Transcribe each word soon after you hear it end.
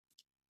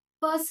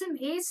Person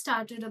A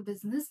started a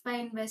business by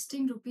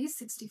investing rupees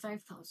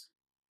 65,000.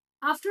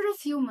 After a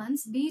few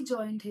months, B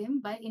joined him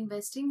by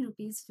investing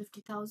rupees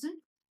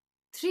 50,000.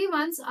 3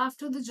 months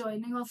after the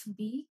joining of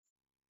B,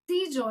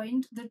 C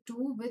joined the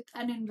two with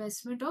an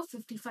investment of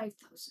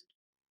 55,000.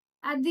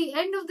 At the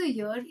end of the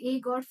year, A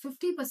got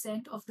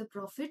 50% of the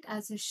profit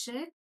as his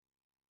share.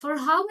 For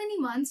how many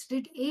months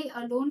did A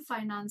alone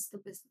finance the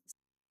business?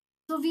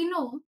 So we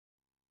know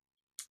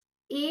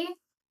A,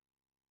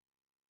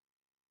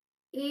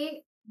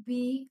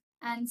 B,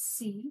 and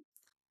C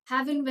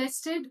have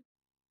invested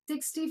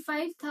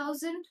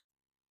 65,000,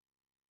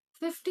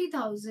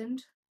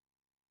 50,000,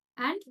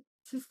 and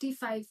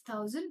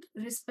 55,000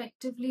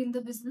 respectively in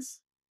the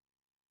business.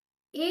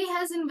 A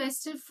has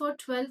invested for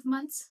 12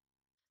 months.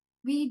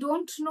 We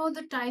don't know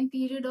the time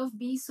period of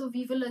B, so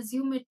we will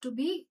assume it to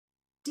be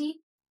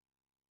T.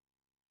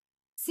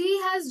 C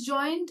has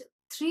joined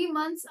 3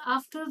 months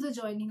after the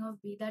joining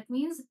of B. That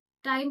means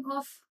time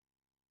of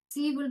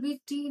C will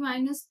be T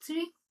minus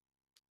 3.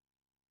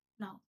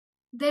 Now,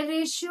 their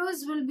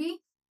ratios will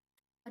be,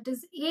 that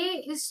is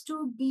A is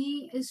to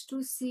B is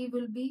to C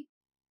will be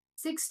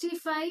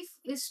 65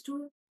 is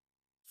to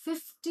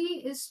 50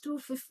 is to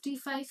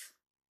 55.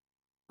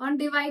 On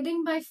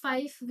dividing by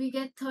 5, we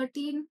get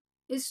 13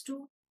 is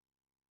to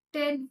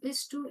 10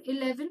 is to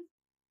 11.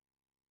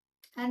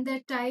 And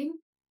their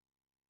time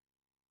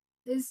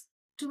is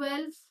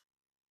 12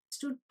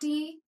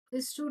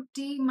 is to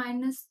T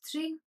minus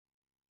 3.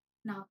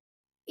 Now,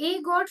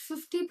 A got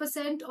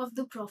 50% of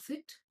the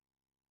profit.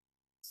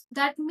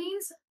 That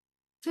means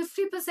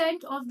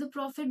 50% of the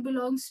profit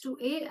belongs to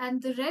A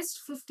and the rest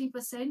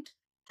 50%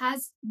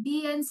 has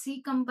B and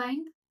C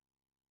combined.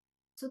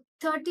 So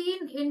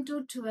 13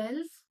 into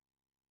 12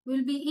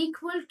 will be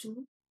equal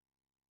to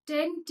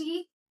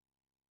 10T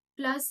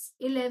plus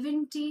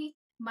 11T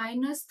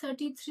minus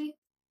 33.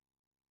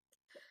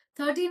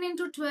 13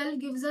 into 12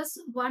 gives us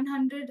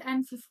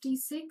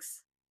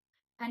 156.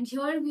 And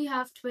here we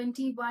have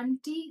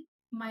 21T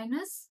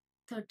minus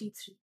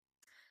 33.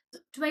 So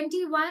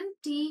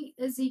 21T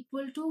is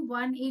equal to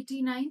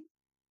 189.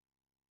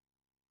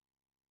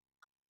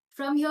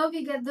 From here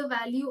we get the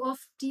value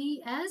of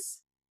T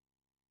as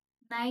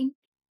 9.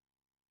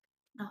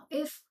 Now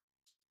if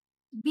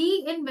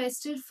B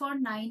invested for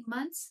 9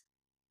 months,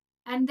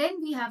 and then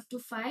we have to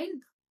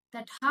find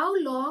that how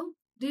long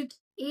did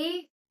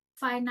A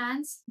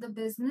finance the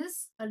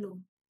business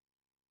alone.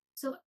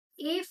 So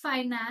A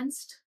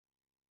financed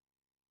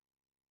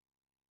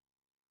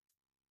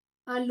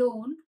a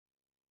loan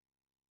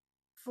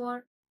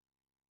for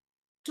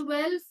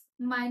 12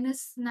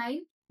 minus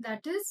 9,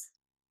 that is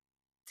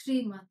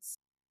 3 months.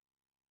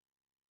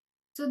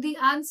 So the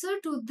answer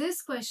to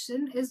this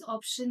question is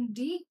option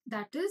D,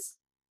 that is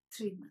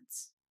 3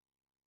 months.